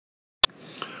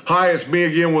Hi, it's me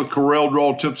again with Corel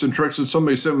Draw Tips and Tricks, and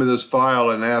somebody sent me this file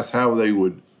and asked how they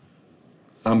would,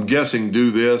 I'm guessing, do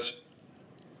this.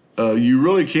 You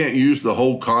really can't use the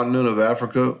whole continent of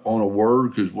Africa on a word,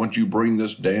 because once you bring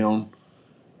this down,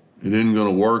 it isn't going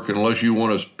to work unless you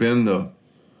want to spin the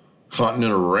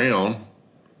continent around.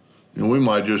 And we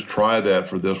might just try that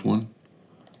for this one,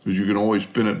 because you can always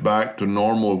spin it back to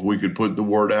normal. If we could put the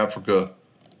word Africa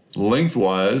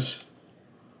lengthwise,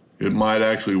 it might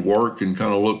actually work and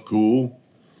kind of look cool,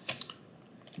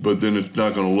 but then it's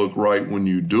not going to look right when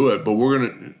you do it. But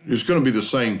it's going to be the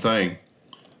same thing.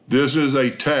 This is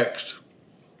a text.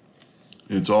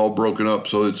 It's all broken up,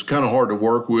 so it's kind of hard to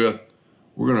work with.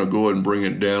 We're going to go ahead and bring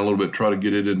it down a little bit, try to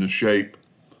get it into shape.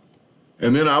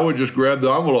 And then I would just grab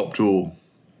the envelope tool,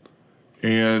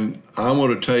 and I'm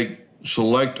going to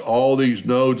select all these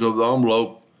nodes of the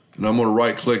envelope, and I'm going to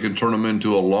right click and turn them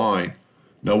into a line.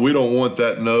 Now, we don't want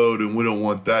that node and we don't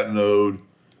want that node,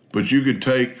 but you could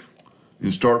take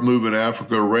and start moving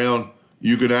Africa around.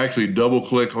 You could actually double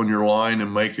click on your line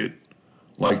and make it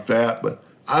like that, but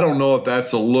I don't know if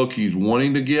that's the look he's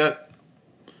wanting to get.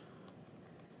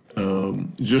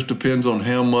 It just depends on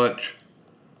how much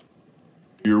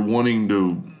you're wanting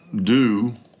to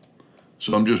do.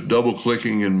 So I'm just double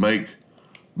clicking and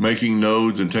making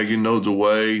nodes and taking nodes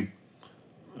away.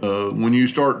 When you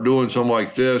start doing something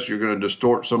like this, you're going to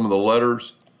distort some of the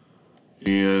letters,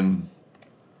 and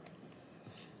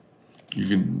you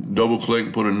can double click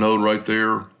and put a node right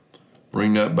there,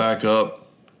 bring that back up.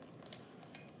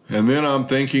 And then I'm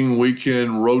thinking we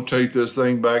can rotate this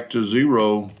thing back to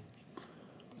 0.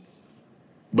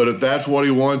 But if that's what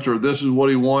he wants, or this is what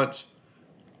he wants,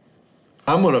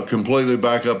 I'm going to completely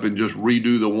back up and just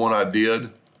redo the one I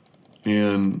did.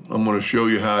 And I'm going to show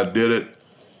you how I did it.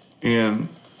 And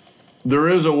there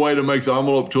is a way to make the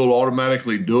envelope tool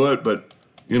automatically do it, but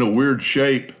in a weird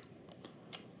shape,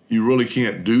 you really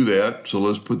can't do that. So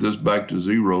let's put this back to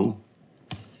 0.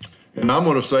 And I'm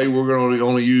going to say we're going to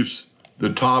only use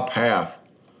the top half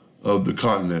of the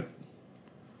continent.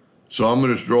 So I'm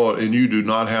going to draw it, and you do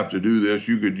not have to do this.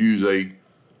 You could use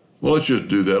well, let's just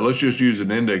do that. Let's just use an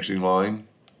indexing line.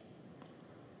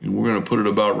 And we're going to put it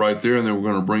about right there, and then we're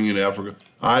going to bring in Africa.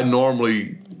 I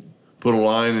normally put a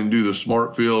line and do the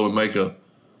smart fill and make an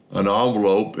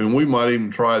envelope, and we might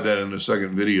even try that in the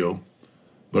second video.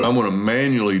 But I'm going to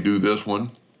manually do this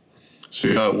one,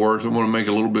 see how it works. I'm going to make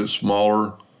it a little bit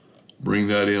smaller, bring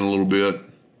that in a little bit,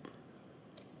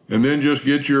 and then just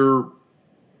get your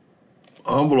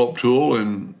envelope tool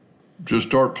and just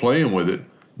start playing with it.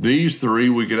 These three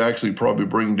we could actually probably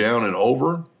bring down and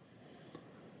over.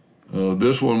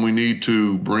 This one we need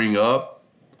to bring up.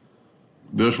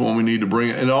 This one we need to bring,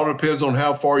 and it all depends on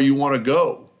how far you want to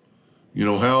go. You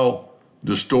know, how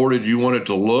distorted you want it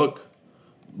to look.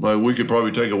 Like, we could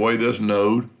probably take away this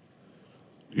node,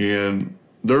 and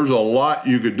there's a lot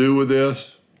you could do with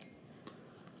this.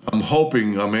 I'm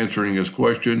hoping I'm answering his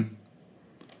question.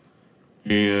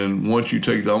 And once you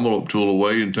take the envelope tool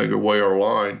away and take away our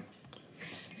line,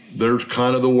 there's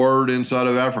kind of the word inside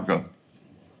of Africa.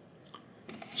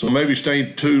 So maybe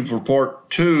stay tuned for part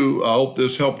 2. I hope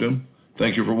this helped him.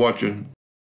 Thank you for watching.